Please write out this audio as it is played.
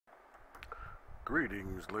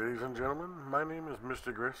Greetings, ladies and gentlemen. My name is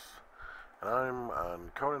Mr. Gris, and I'm on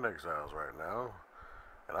Conan Exiles right now,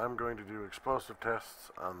 and I'm going to do explosive tests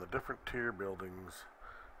on the different tier buildings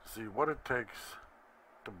to see what it takes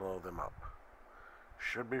to blow them up.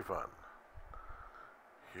 Should be fun.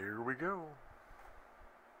 Here we go.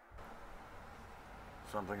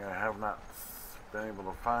 Something I have not been able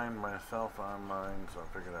to find myself online, so I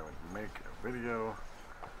figured I would make a video.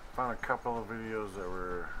 Found a couple of videos that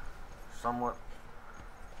were somewhat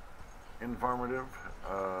informative,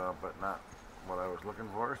 but not what I was looking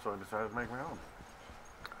for, so I decided to make my own.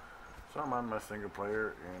 So I'm on my single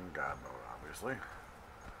player in God mode, obviously.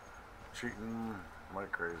 Cheating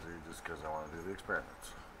like crazy just because I want to do the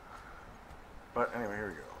experiments. But anyway, here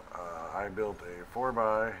we go. I built a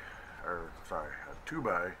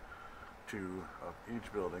 2x2 of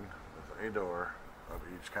each building with a door of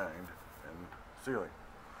each kind and ceiling.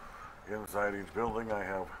 Inside each building I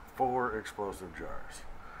have 4 explosive jars.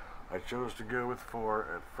 I chose to go with 4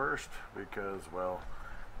 at first because, well,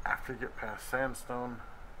 after you get past sandstone,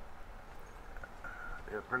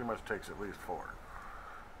 it pretty much takes at least 4.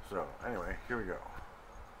 So, anyway, here we go.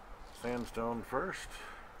 Sandstone first.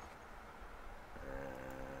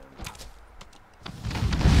 And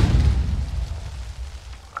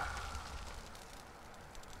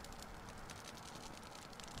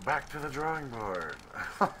back to the drawing board.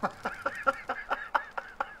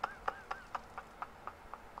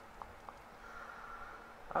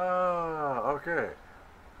 Okay.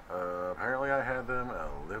 Apparently I had them a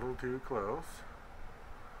little too close.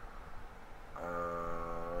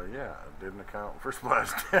 Yeah, it didn't account for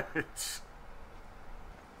splash damage.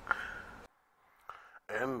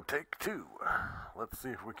 And take 2. Let's see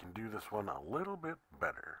if we can do this one a little bit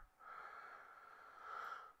better.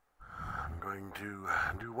 I'm going to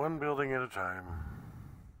do one building at a time.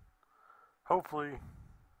 Hopefully,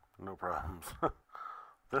 no problems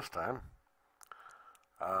this time.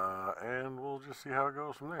 And we'll just see how it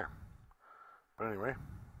goes from there. But anyway,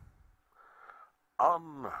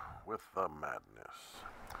 on with the madness.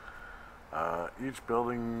 Each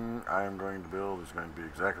building I am going to build is going to be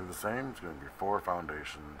exactly the same. It's going to be 4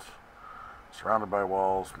 foundations, surrounded by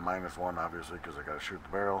walls, -1 obviously because I got to shoot the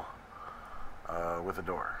barrel, with a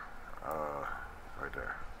door, right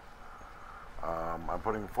there. I'm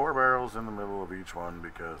putting 4 barrels in the middle of each one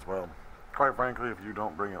because, well, quite frankly, if you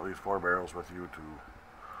don't bring at least 4 barrels with you to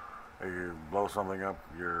you blow something up,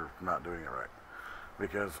 you're not doing it right.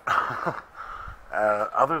 Because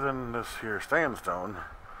other than this here sandstone,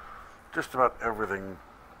 just about everything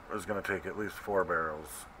is going to take at least 4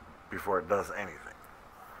 barrels before it does anything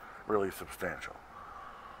really substantial.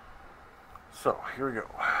 So here we go.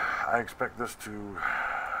 I expect this to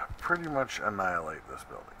pretty much annihilate this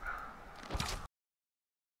building.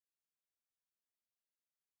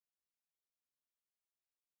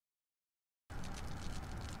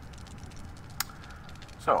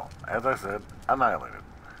 So, as I said, annihilated.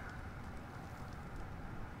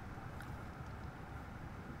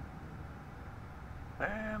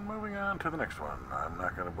 And moving on to the next one. I'm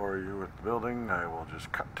not going to bore you with the building. I will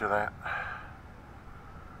just cut to that.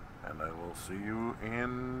 And I will see you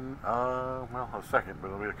in, well, a second, but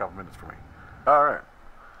it'll be a couple minutes for me. Alright.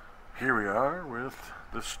 Here we are with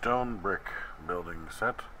the stone brick building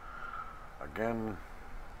set. Again,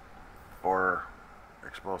 4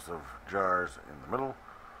 explosive jars in the middle.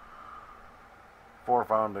 4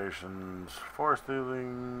 foundations, 4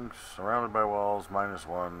 ceilings, surrounded by walls,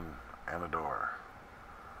 -1, and a door.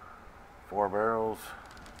 4 barrels.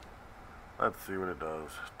 Let's see what it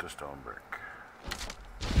does to stone brick.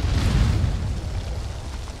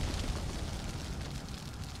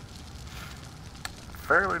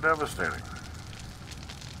 Fairly devastating.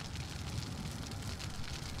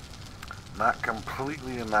 Not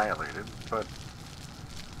completely annihilated, but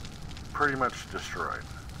pretty much destroyed.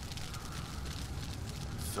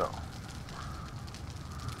 So,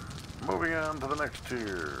 moving on to the next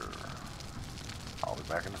tier. I'll be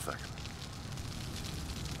back in a second.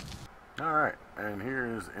 Alright, and here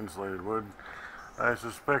is insulated wood. I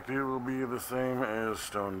suspect it will be the same as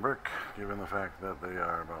stone brick, given the fact that they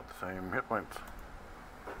are about the same hit points.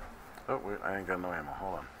 Oh, wait, I ain't got no ammo.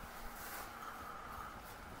 Hold on.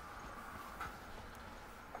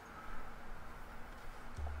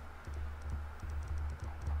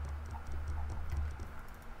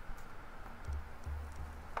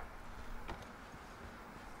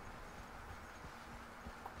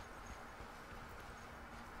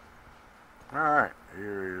 Alright,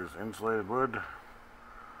 here is insulated wood,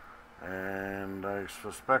 and I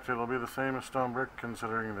suspect it'll be the same as stone brick,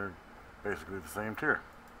 considering they're basically the same tier.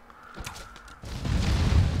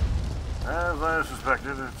 As I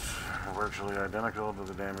suspected, it's virtually identical to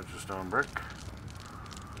the damage to stone brick.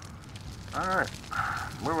 Alright,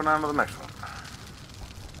 moving on to the next one.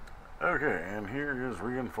 Okay, and here is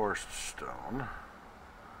reinforced stone.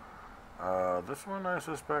 This one I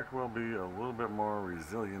suspect will be a little bit more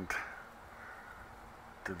resilient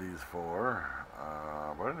to these four.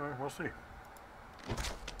 But anyway, we'll see.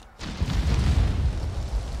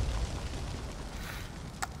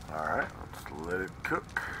 Alright, let's let it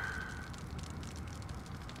cook.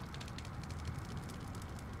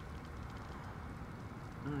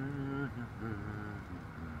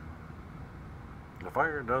 The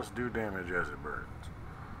fire does do damage as it burns,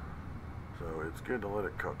 so it's good to let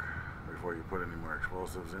it cook before you put any more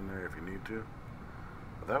explosives in there if you need to.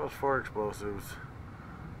 But that was 4 explosives,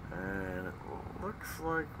 and it looks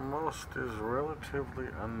like most is relatively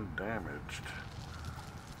undamaged.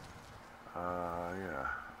 Yeah.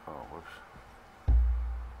 Oh, whoops. I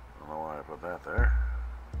don't know why I put that there.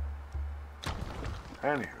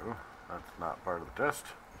 Anywho, that's not part of the test.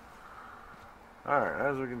 Alright,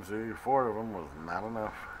 as we can see, 4 of them was not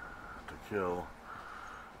enough to kill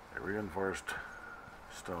a reinforced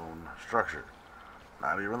stone structure.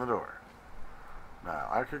 Not even the door. Now,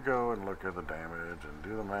 I could go and look at the damage and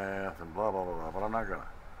do the math and blah blah blah, blah, but I'm not gonna.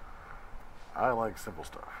 I like simple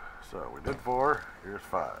stuff. So, we did 4, here's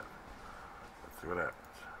 5. Let's see what happens.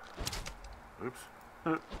 Oops.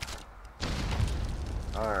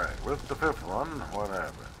 Alright, with the 5th one, what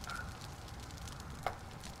happened?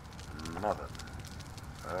 Nothing.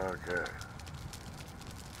 Okay.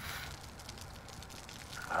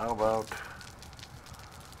 How about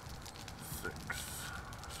 6?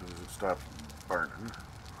 As soon as it stops burning.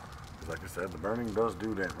 Because like I said, the burning does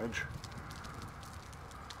do damage.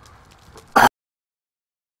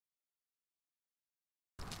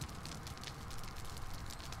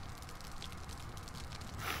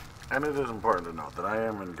 And it is important to note that I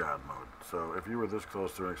am in God mode. So if you were this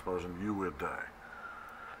close to an explosion, you would die.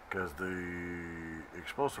 Because the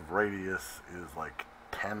explosive radius is like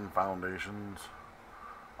 10 foundations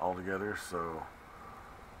altogether, so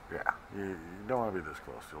yeah, you don't want to be this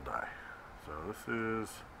close, you'll die. So this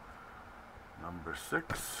is number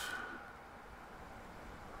 6.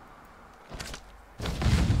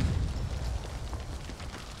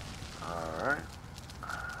 Alright.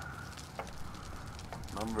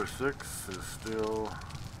 Number 6 is still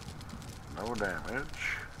no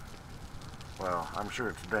damage. Well, I'm sure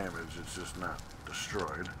it's damaged, it's just not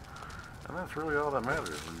destroyed. And that's really all that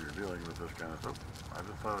matters when you're dealing with this kind of stuff. I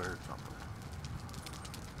just thought I heard something.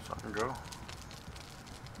 Something go?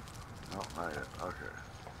 No, not yet. Okay.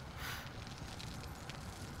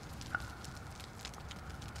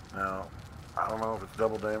 Now, I don't know if it's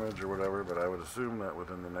double damage or whatever, but I would assume that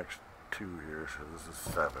within the next 2 here, so this is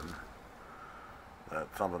 7, that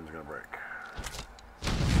something's going to break.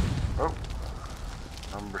 Oh!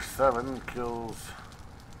 Number 7 kills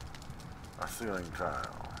a ceiling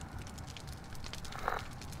tile.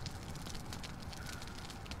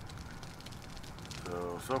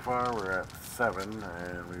 So far we're at 7,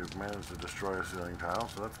 and we've managed to destroy a ceiling tile,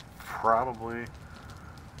 so that's probably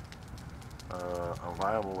a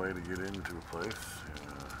viable way to get into a place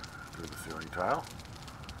through the ceiling tile.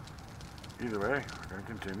 Either way, we're going to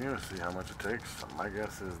continue to see how much it takes. My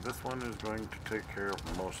guess is this one is going to take care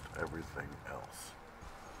of most everything else.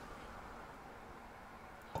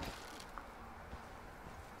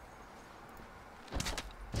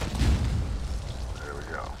 There we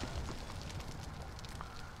go.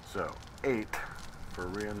 So, 8 for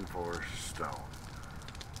reinforced stone.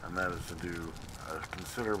 And that is to do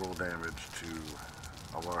considerable damage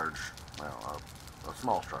to a large, well, a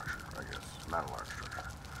small structure, I guess. Not a large structure.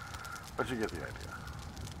 But you get the idea.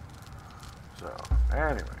 So,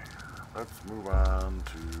 anyway, let's move on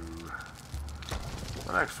to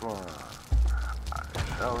the next one.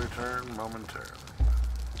 I shall return momentarily.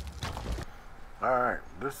 Alright,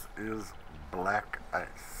 this is black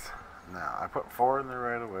ice. Now, I put 4 in there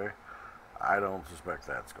right away. I don't suspect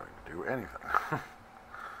that's going to do anything.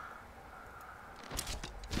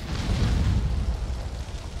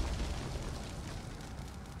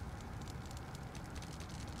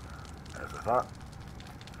 As I thought,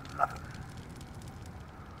 nothing.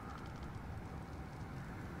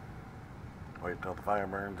 Wait until the fire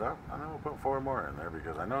burns up, and then we'll put 4 more in there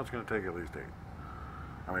because I know it's going to take at least 8.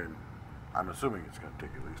 I mean, I'm assuming it's going to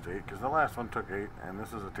take at least 8 because the last one took 8, and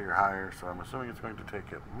this is a tier higher, so I'm assuming it's going to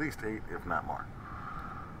take at least 8, if not more.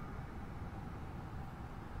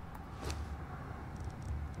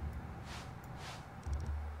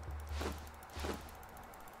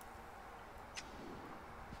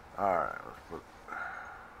 Alright, let's put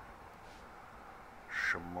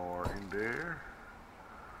some more in there.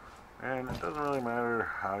 And it doesn't really matter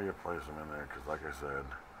how you place them in there, because like I said,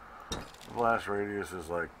 the blast radius is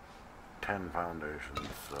like 10 foundations,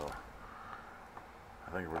 so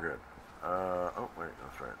I think we're good. Oh wait,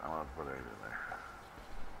 that's right, I want to put 8 in there.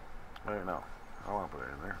 Wait, no, I don't want to put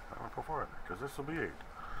 8 in there, I want to put 4 in there, because this will be 8.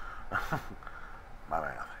 My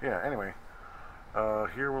math. Yeah, anyway,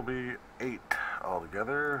 here will be 8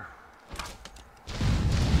 altogether.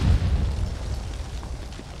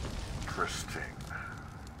 Interesting.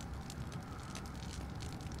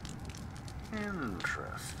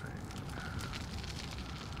 Interesting.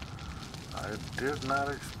 I did not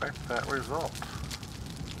expect that result.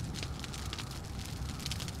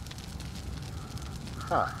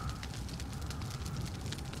 Huh.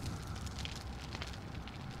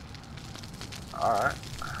 Alright.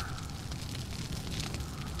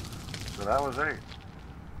 So that was 8.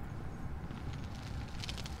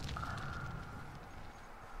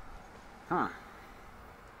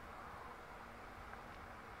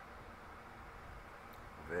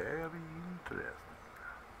 Very interesting.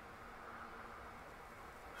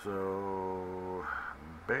 So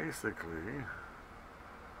basically,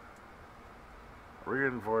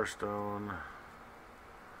 reinforced stone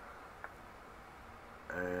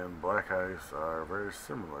and black ice are very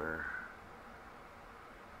similar,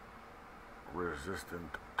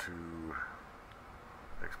 resistant to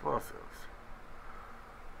explosives.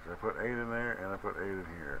 So I put 8 in there and I put 8 in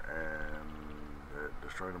here, and it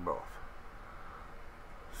destroyed them both.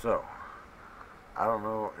 So I don't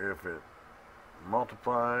know if it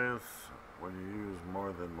multiplies when you use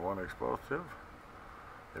more than one explosive,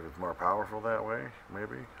 if it's more powerful that way,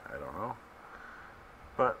 maybe, I don't know.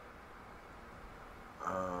 But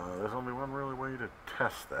there's only one really way to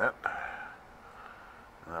test that,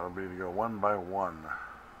 and that would be to go 1 by 1.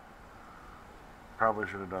 Probably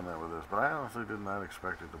should have done that with this, but I honestly did not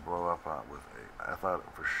expect it to blow up with 8. I thought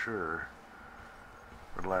it for sure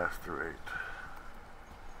would last through 8.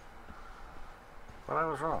 But I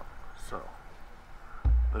was wrong, so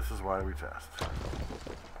this is why we test.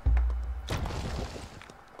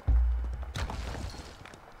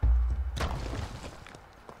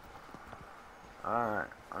 Alright,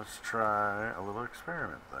 let's try a little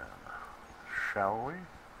experiment then, shall we?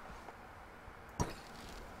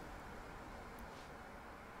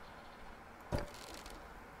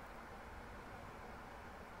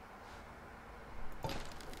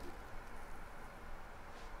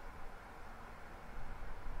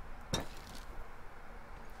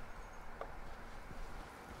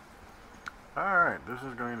 Alright, this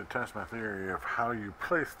is going to test my theory of how you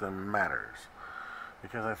place them matters.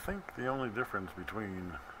 Because I think the only difference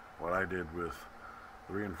between what I did with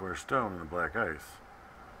the reinforced stone and the black ice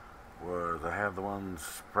was I had the ones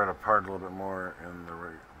spread apart a little bit more in the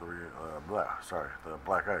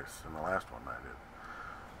black ice in the last one I did.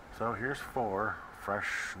 So here's 4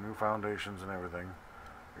 fresh new foundations and everything.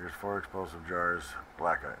 Here's 4 explosive jars,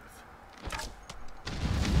 black ice.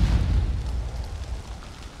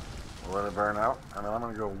 We'll let it burn out, and then I'm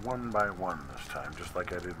going to go 1 by 1 this time, just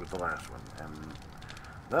like I did with the last one. And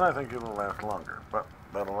then I think it'll last longer, but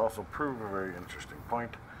that'll also prove a very interesting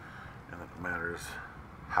point, and it matters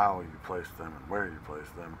how you place them and where you place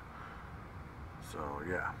them. So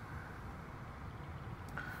yeah,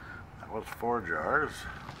 that was 4 jars,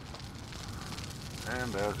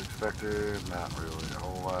 and as expected, not really a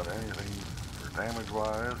whole lot of anything for damage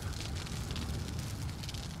wise.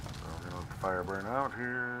 So we're going to let the fire burn out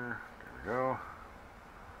here. There we go.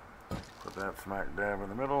 Put that smack dab in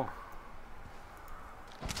the middle.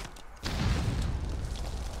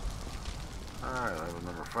 Alright, that was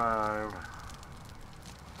number 5.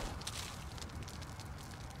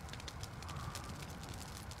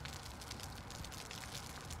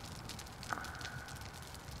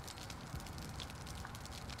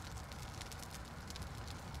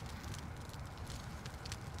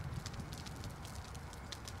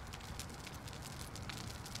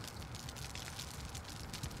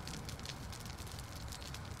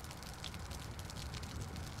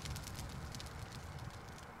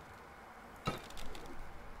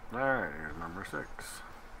 Alright, here's number 6.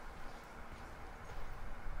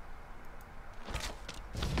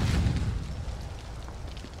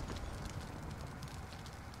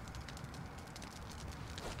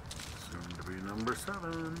 Soon to be number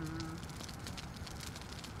 7.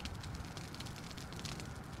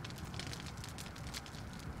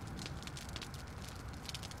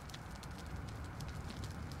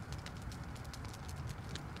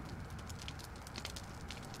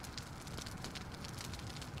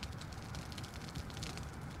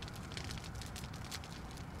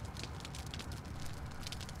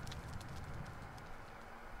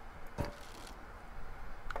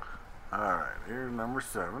 Alright, here's number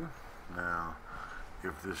 7. Now,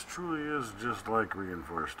 if this truly is just like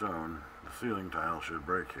reinforced stone, the ceiling tile should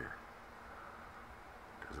break here.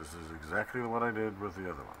 Because this is exactly what I did with the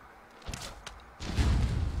other one.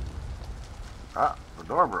 Ah, the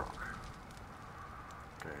door broke.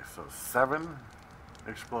 Okay, so 7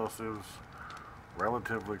 explosives,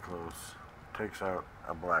 relatively close, takes out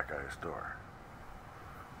a black ice door.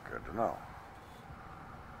 Good to know.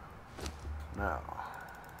 Now,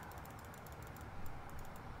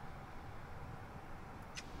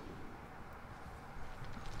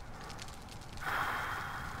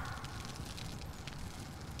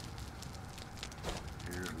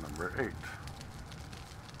 here's number 8.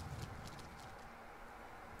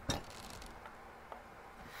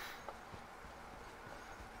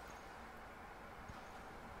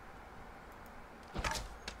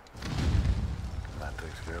 That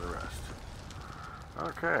takes care of the rest.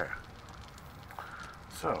 Okay.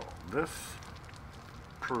 So, this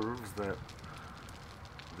proves that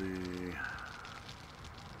the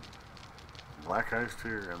black ice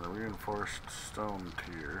tier and the reinforced stone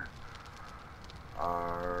tier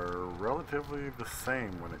are relatively the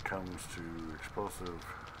same when it comes to explosive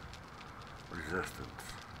resistance.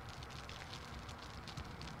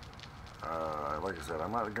 Like I said,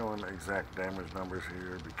 I'm not going exact damage numbers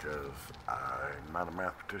here because I'm not a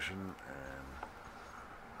mathematician and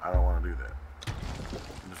I don't want to do that.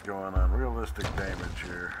 I'm just going on realistic damage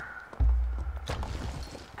here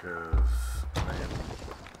because, I mean,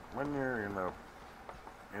 when you're in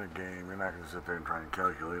a game, you're not going to sit there and try and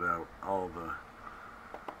calculate out all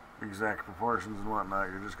the exact proportions and whatnot.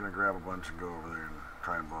 You're just going to grab a bunch and go over there and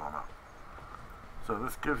try and blow them up. So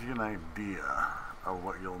this gives you an idea of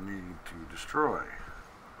what you'll need to destroy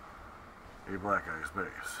a black ice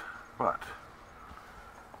base. But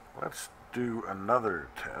let's do another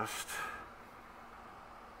test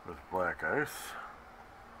with black ice.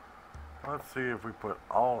 Let's see if we put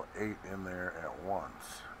all 8 in there at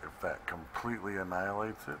once, if that completely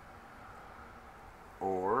annihilates it,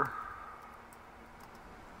 or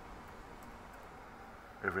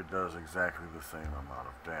if it does exactly the same amount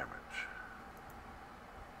of damage.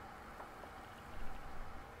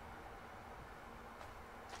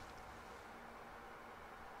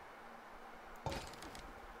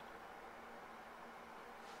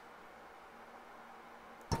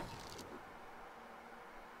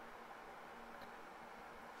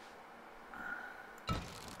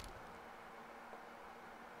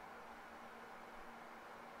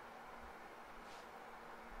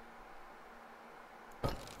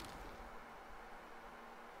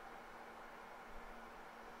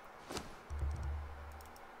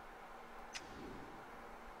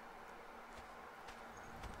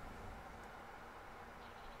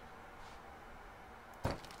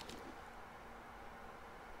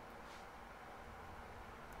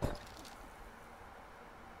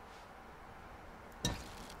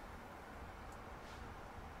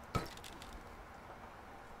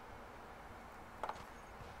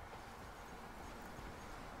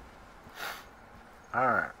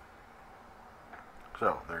 Alright,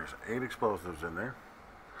 so there's 8 explosives in there,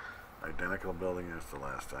 identical building as the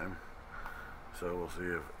last time. So we'll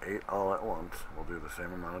see if 8 all at once will do the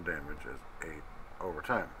same amount of damage as 8 over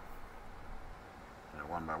time. And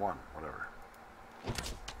 1 by 1, whatever.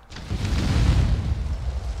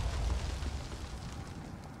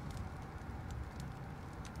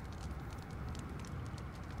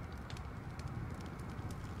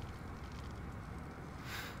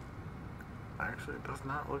 Actually, it does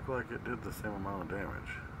not look like it did the same amount of damage.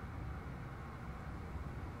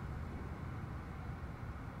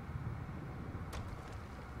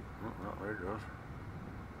 Oh, there it goes.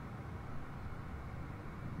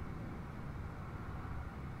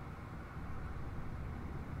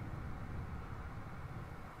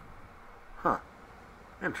 Huh.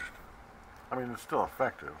 Interesting. I mean, it's still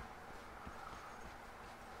effective,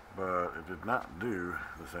 but it did not do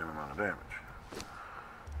the same amount of damage.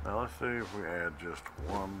 Now let's see if we add just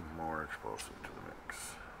 1 more explosive to the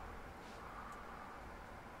mix.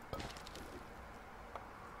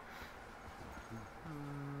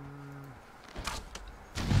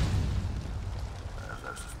 As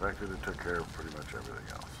I suspected, it took care of pretty much everything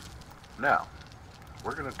else. Now,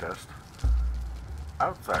 we're going to test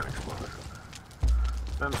outside explosions.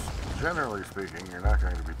 Since, generally speaking, you're not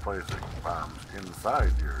going to be placing bombs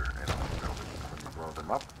inside your enemy buildings when you blow them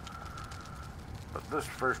up. But this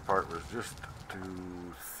first part was just to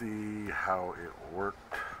see how it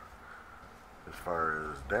worked as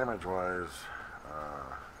far as damage-wise,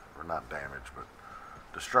 or not damage, but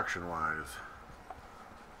destruction-wise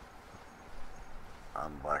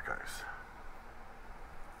on black ice.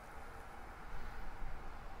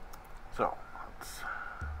 So, let's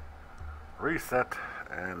reset,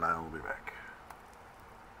 and I will be back.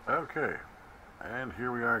 Okay, and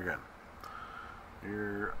here we are again.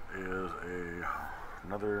 Here is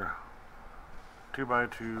another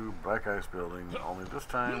 2x2 black ice building, only this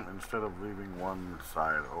time, instead of leaving one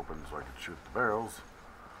side open so I could shoot the barrels,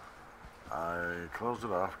 I closed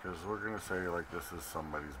it off because we're going to say like this is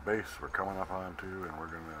somebody's base we're coming up onto, and we're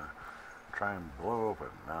going to try and blow open.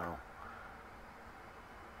 Now,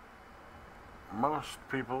 most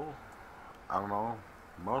people, I don't know,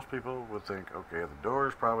 most people would think, okay, the door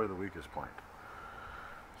is probably the weakest point.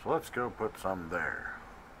 So let's go put some there.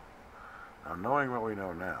 Now, knowing what we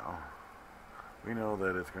know now, we know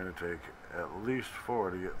that it's going to take at least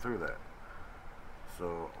 4 to get through that.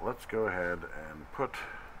 So let's go ahead and put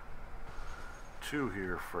 2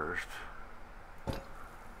 here first.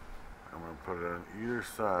 I'm going to put it on either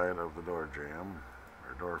side of the door jamb,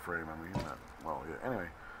 or door frame, I mean. Well, yeah, anyway,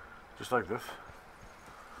 just like this.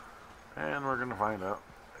 And we're going to find out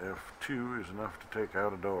if 2 is enough to take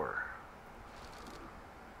out a door.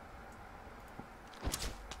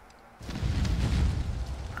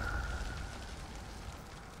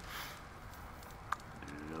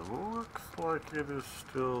 It looks like it is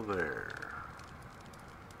still there.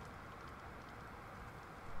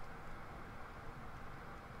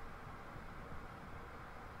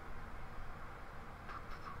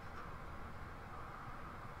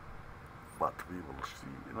 But we will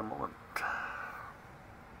see in a moment.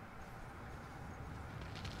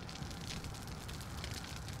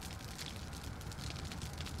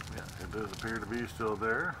 Yeah, it does appear to be still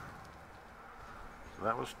there. So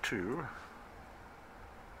that was 2.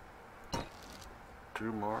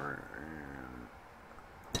 2 more,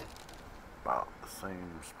 and about the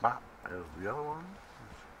same spot as the other one.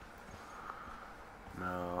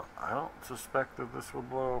 Now, I don't suspect that this will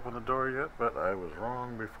blow open the door yet, but I was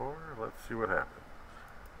wrong before. Let's see what happens.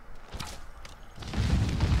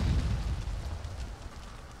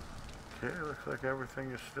 Okay, looks like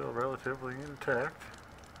everything is still relatively intact.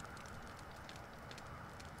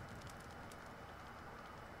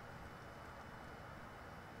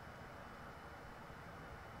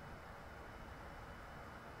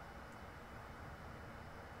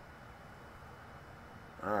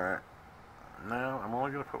 Alright. Now, I'm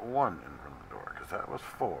only going to put 1 in front of the door, because that was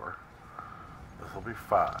 4. This will be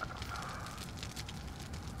 5.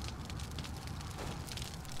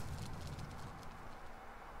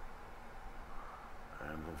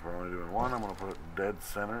 And since we're only doing 1, I'm going to put it dead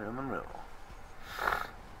center in the middle.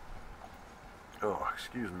 Oh,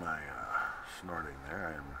 excuse my snorting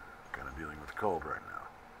there. I am kind of dealing with a cold right now.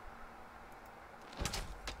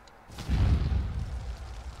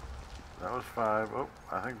 That was 5. Oh,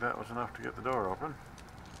 I think that was enough to get the door open.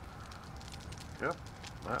 Yep,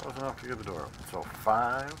 that was enough to get the door open. So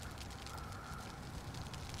 5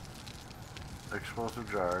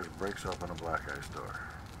 explosive jars breaks open a black ice door.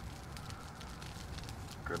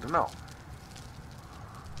 Good to know.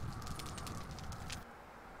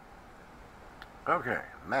 Okay,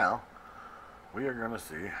 now we are going to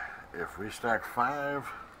see if we stack 5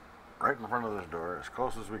 right in front of this door as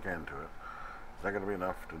close as we can to it. Is that going to be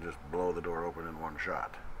enough to just blow the door open in one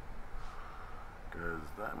shot? Because,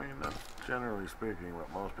 I mean, that's generally speaking what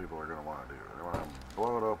most people are going to want to do. They want to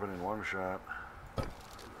blow it open in one shot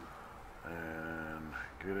and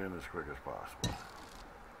get in as quick as possible.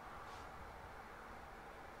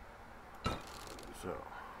 So,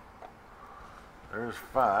 there's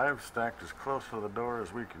 5 stacked as close to the door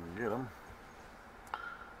as we can get them.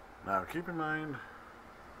 Now, keep in mind,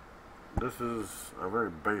 this is a very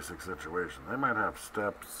basic situation. They might have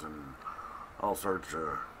steps and all sorts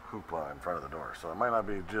of hoopla in front of the door, so it might not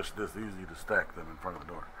be just this easy to stack them in front of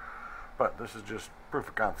the door. But this is just proof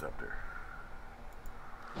of concept here.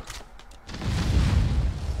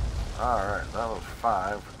 Alright, that was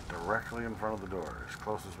 5 directly in front of the door, as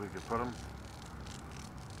close as we could put them.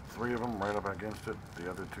 3 of them right up against it, the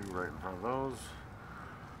other 2 right in front of those.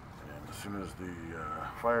 And as soon as the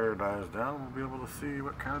fire dies down, we'll be able to see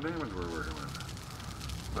what kind of damage we're working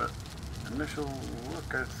with. But initial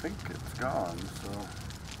look, I think it's gone, so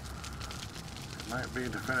it might be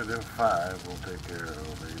definitive 5 will take care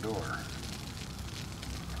of a door.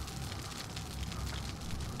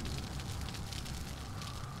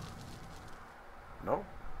 Nope.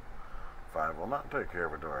 5 will not take care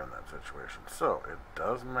of a door in that situation. So it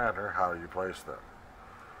does matter how you place them.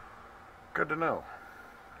 Good to know.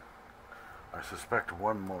 I suspect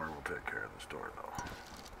 1 more will take care of this door, though.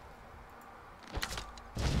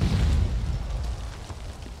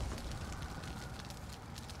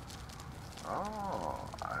 Oh,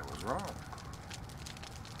 I was wrong.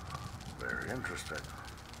 Very interesting.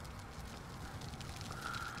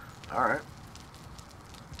 Alright.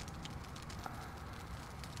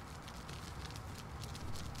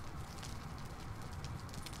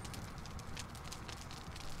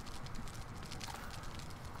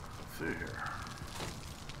 Let's see here.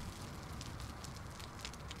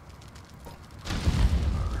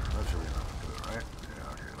 That should be enough to do it, right?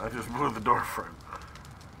 Yeah, okay. That just blew the door frame.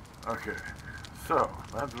 Okay. So,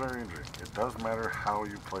 that's very interesting. It does matter how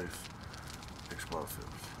you place explosives.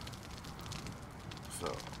 So,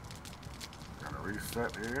 I'm going to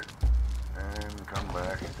reset here and come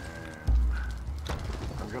back, and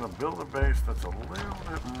I'm going to build a base that's a little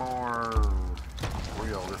bit more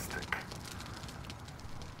realistic,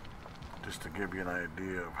 just to give you an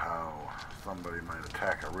idea of how somebody might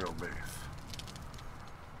attack a real base.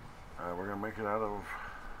 We're going to make it out of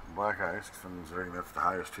black ice, considering that's the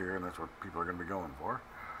highest tier and that's what people are going to be going for.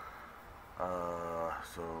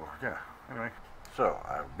 So yeah, anyway. So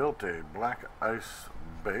I've built a black ice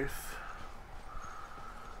base.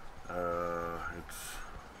 It's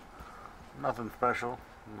nothing special.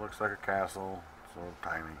 It looks like a castle, so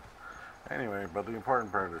tiny. Anyway, but the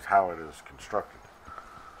important part is how it is constructed.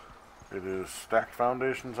 It is stacked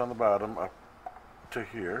foundations on the bottom up to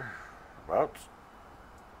here, about.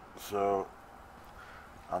 So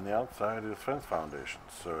on the outside is fence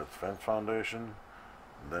foundations. So it's fence foundation,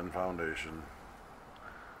 then foundation.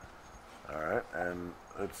 Alright, and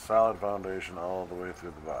it's solid foundation all the way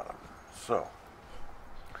through the bottom. So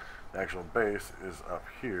the actual base is up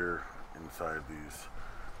here inside these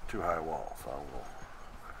two high walls. I will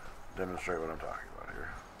demonstrate what I'm talking about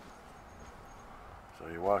here. So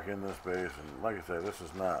you walk in this base, and like I said, this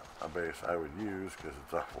is not a base I would use because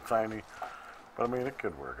it's awful tiny. But I mean, it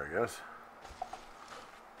could work, I guess.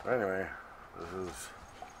 But anyway, this is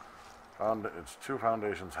it's 2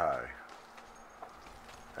 foundations high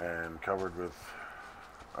and covered with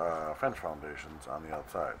fence foundations on the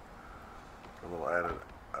outside. A little added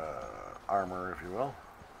armor, if you will.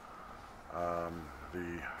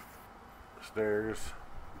 The stairs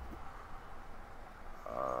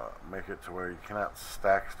make it to where you cannot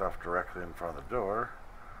stack stuff directly in front of the door,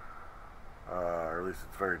 or at least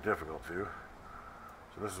it's very difficult to.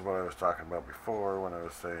 So this is what I was talking about before when I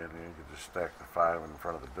was saying you could just stack the 5 in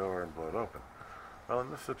front of the door and blow it open. Well,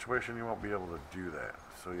 in this situation you won't be able to do that,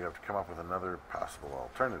 so you have to come up with another possible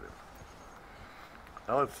alternative.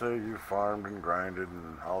 Now let's say you farmed and grinded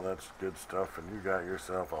and all that good stuff, and you got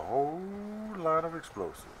yourself a whole lot of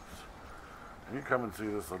explosives. And you come and see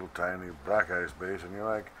this little tiny black ice base, and you're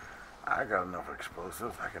like, I got enough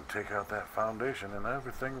explosives, I can take out that foundation and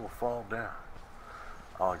everything will fall down.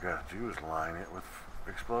 All I gotta do is line it with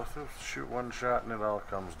explosives, shoot one shot, and it all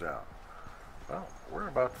comes down. Well, we're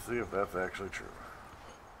about to see if that's actually true.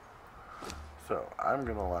 So, I'm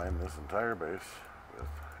going to line this entire base with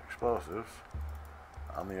explosives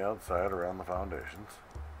on the outside around the foundations.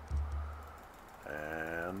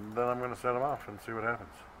 And then I'm going to set them off and see what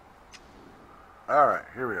happens. Alright,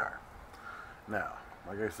 here we are. Now,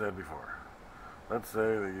 like I said before, let's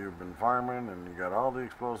say that you've been farming and you got all the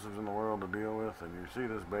explosives in the world to deal with, and you see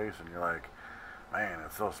this base and you're like, man,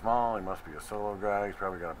 it's so small, he must be a solo guy, he's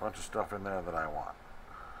probably got a bunch of stuff in there that I want.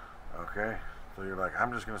 Okay? So you're like,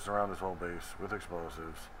 I'm just going to surround this whole base with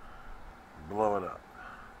explosives, blow it up.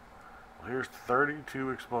 Well, here's 32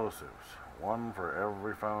 explosives, 1 for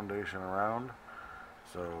every foundation around.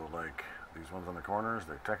 So, like, these ones on the corners,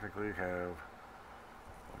 they technically have,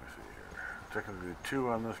 let me see here, technically 2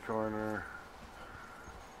 on this corner,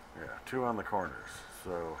 yeah, 2 on the corners.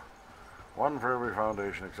 So, 1 for every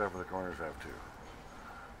foundation except for the corners have 2.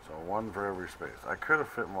 So 1 for every space. I could have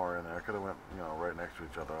fit more in there. I could have went, right next to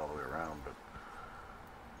each other all the way around, but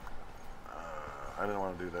I didn't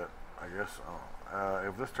want to do that, I guess.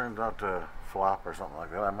 If this turns out to flop or something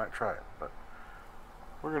like that, I might try it, but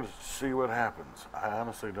we're going to see what happens. I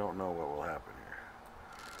honestly don't know what will happen here.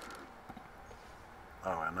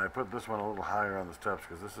 Oh, and I put this one a little higher on the steps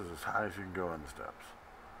because this is as high as you can go on the steps.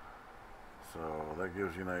 So that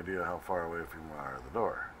gives you an idea how far away from you are the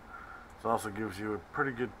door. It also gives you a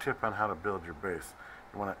pretty good tip on how to build your base.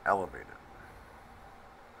 You want to elevate it.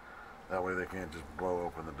 That way they can't just blow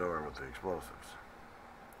open the door with the explosives.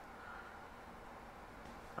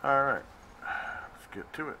 Alright, let's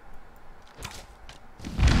get to it.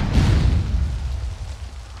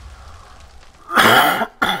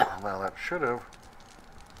 Well, that should have,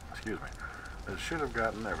 it should have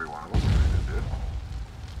gotten every one of them. It did.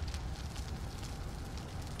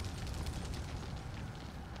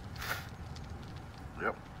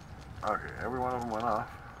 Yep. Okay, every one of them went off.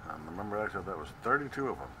 And remember I said that was 32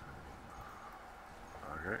 of them.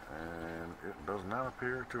 Okay, and it does not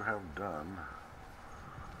appear to have done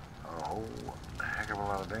a whole heck of a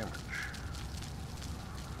lot of damage.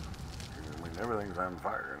 I mean, everything's on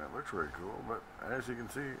fire and it looks really cool, but as you can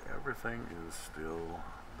see, everything is still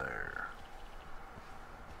there.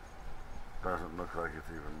 Doesn't look like it's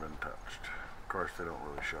even been touched. Of course, they don't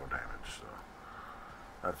really show damage, so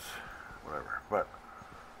that's whatever. But,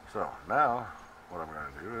 so now, what I'm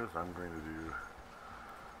going to do is I'm going to do,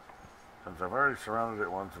 since I've already surrounded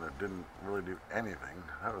it once and it didn't really do anything,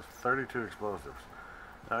 that was 32 explosives.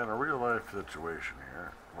 Now in a real life situation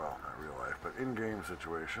here, well, not real life, but in-game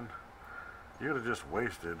situation, you would have just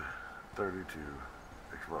wasted 32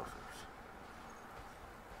 explosives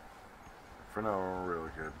for no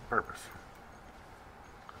really good purpose.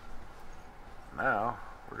 Now,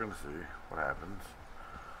 we're going to see what happens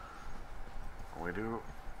when we do,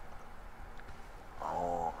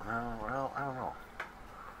 oh, no, well, I don't know.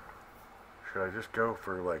 Should I just go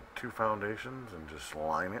for like 2 foundations and just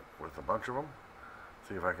line it with a bunch of them?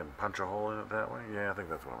 See if I can punch a hole in it that way? Yeah, I think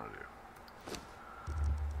that's what I'm going to do.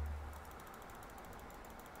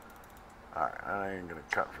 Alright, I ain't going to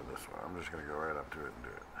cut for this one. I'm just going to go right up to it and do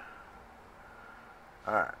it.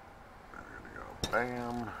 Alright. I'm going to go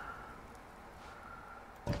bam,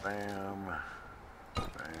 bam,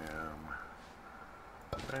 bam,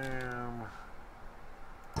 bam,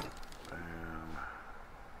 bam.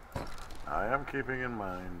 I am keeping in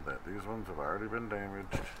mind that these ones have already been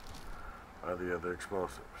damaged by the other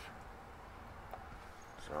explosives.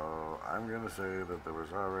 So I'm going to say that there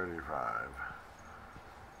was already 5.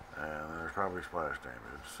 And there's probably splash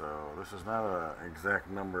damage. So this is not an exact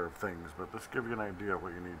number of things, but this gives you an idea of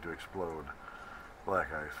what you need to explode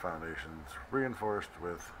black ice foundations reinforced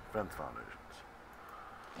with fence foundations.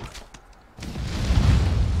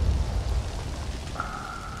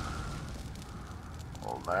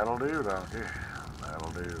 Well, that'll do, donkey.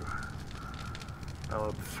 That'll do. Now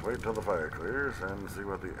let's wait till the fire clears and see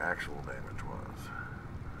what the actual damage was.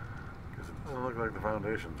 Because it doesn't look like the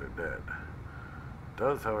foundations are dead. It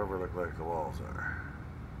does, however, look like the walls are.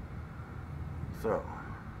 So.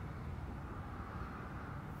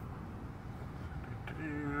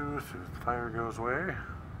 As soon as the fire goes away.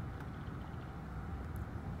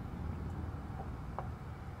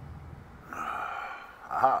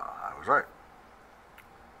 Aha, I was right.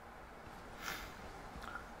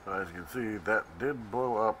 So as you can see, that did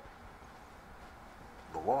blow up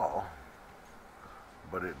the wall,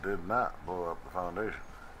 but it did not blow up the foundation.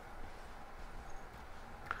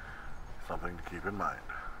 Something to keep in mind.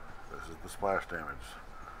 This is the splash damage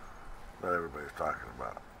that everybody's talking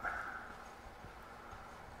about.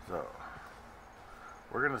 So,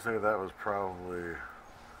 we're going to say that was probably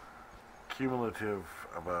cumulative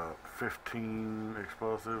about 15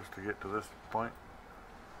 explosives to get to this point.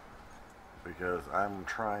 Because I'm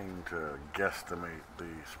trying to guesstimate the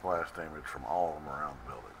splash damage from all of them around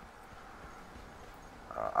the building.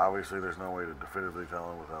 Obviously, there's no way to definitively tell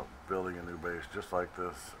them without building a new base just like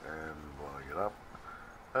this and blowing it up.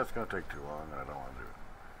 That's going to take too long, and I don't want to do it.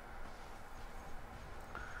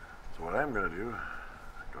 So what I'm going to do,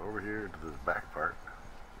 go over here to this back part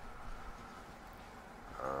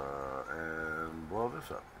and blow this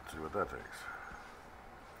up. See what that takes.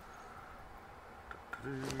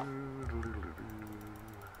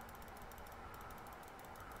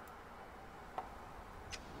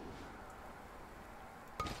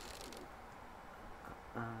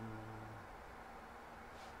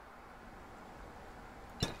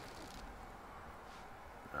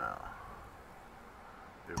 Now,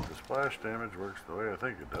 if the splash damage works the way I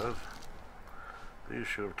think it does, these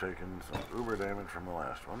should have taken some uber damage from the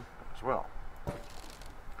last one as well. So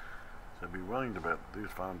I'd be willing to bet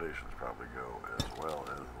these foundations probably go as well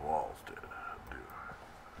as the walls do.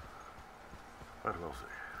 But we'll see.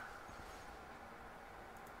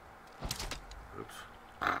 Oops.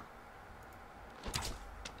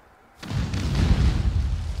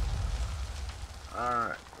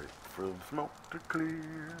 Alright, wait for the smoke to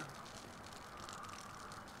clear.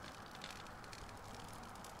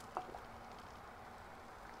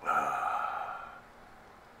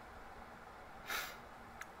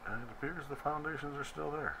 And it appears the foundations are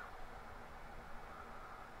still there.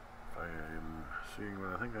 If I am seeing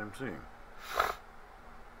what I think I'm seeing.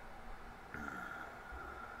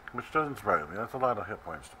 Which doesn't surprise me. That's a lot of hit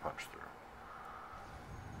points to punch through.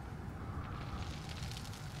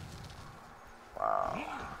 Wow.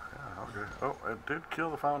 Yeah, okay. Oh, it did kill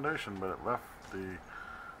the foundation, but it left the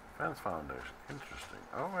fence foundation. Interesting.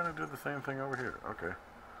 Oh, and it did the same thing over here. Okay.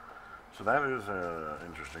 So that is an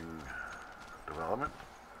interesting development.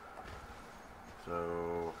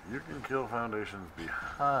 So you can kill foundations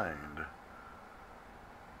behind.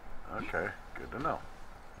 Okay, good to know.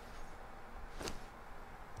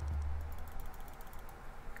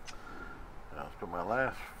 put my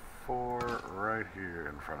last 4 right here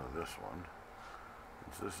in front of this one.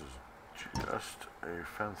 Since this is just a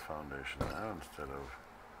fence foundation now instead of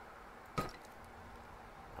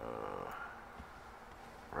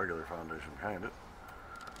regular foundation behind it.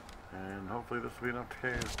 And hopefully this will be enough to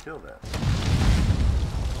kill that.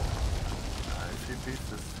 I see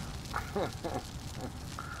pieces.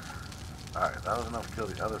 Alright, that was enough to kill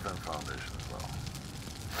the other fence foundation as well.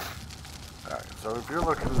 Alright, so if you're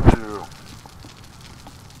looking to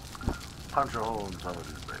punch a hole in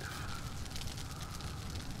somebody's base,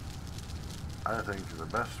 I think the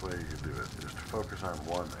best way you can do it is to focus on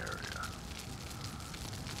one area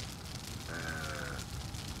and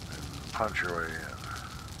punch your way in.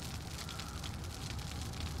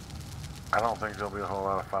 I don't think there'll be a whole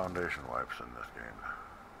lot of foundation wipes in this game.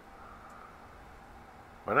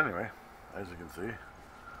 But anyway, as you can see,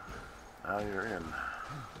 now you're in.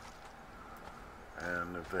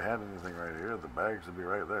 And if they had anything right here, the bags would be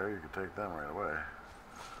right there. You could take them right away.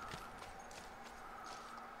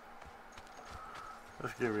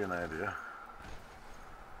 Just give you an idea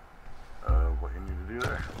of what you need to do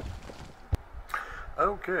there.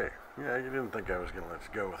 Okay, yeah, you didn't think I was going to let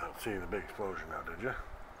you go without seeing the big explosion now, did you?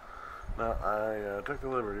 Now, I took the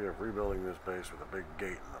liberty of rebuilding this base with a big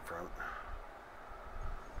gate in the front.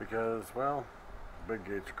 Because, well, big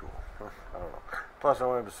gates are cool. I don't know. Plus, I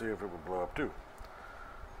wanted to see if it would blow up too.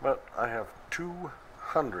 But I have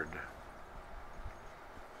 200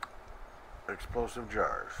 explosive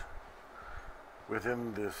jars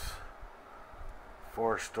within this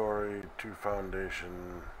 4-story,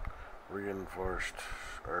 2-foundation, reinforced,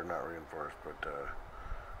 or not reinforced, but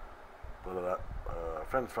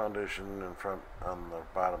fence foundation in front on the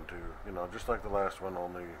bottom too. You know, just like the last one,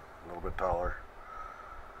 only a little bit taller.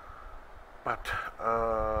 But,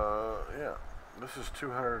 yeah, this is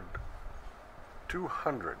 200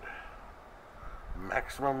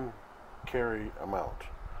 maximum carry amount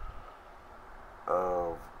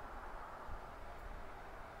of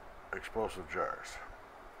explosive jars.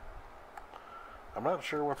 I'm not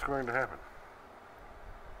sure what's going to happen.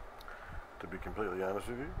 To be completely honest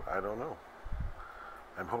with you, I don't know.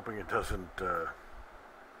 I'm hoping it doesn't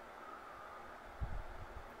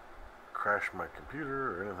crash my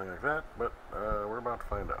computer or anything like that, but we're about to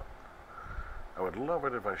find out. I would love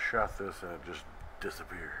it if I shot this and it just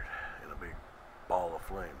disappeared in a big ball of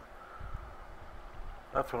flame.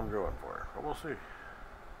 That's what I'm going for, but we'll see.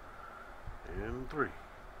 In 3,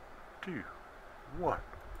 2, 1.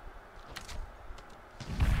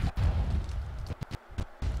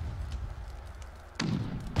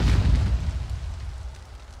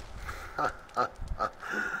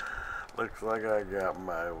 Looks like I got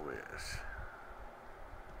my wish.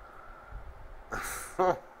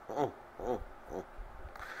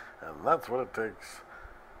 And that's what it takes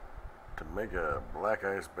to make a black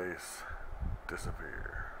ice base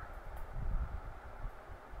disappear.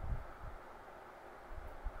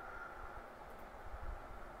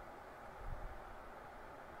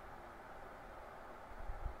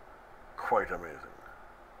 Quite amazing.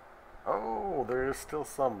 Oh, there is still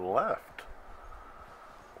some left.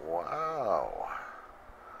 Wow.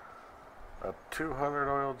 A 200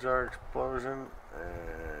 oil jar explosion,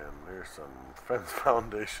 and there's some fence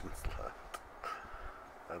foundations left.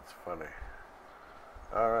 That's funny.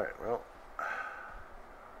 Alright, well,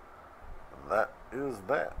 that is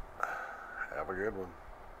that. Have a good one.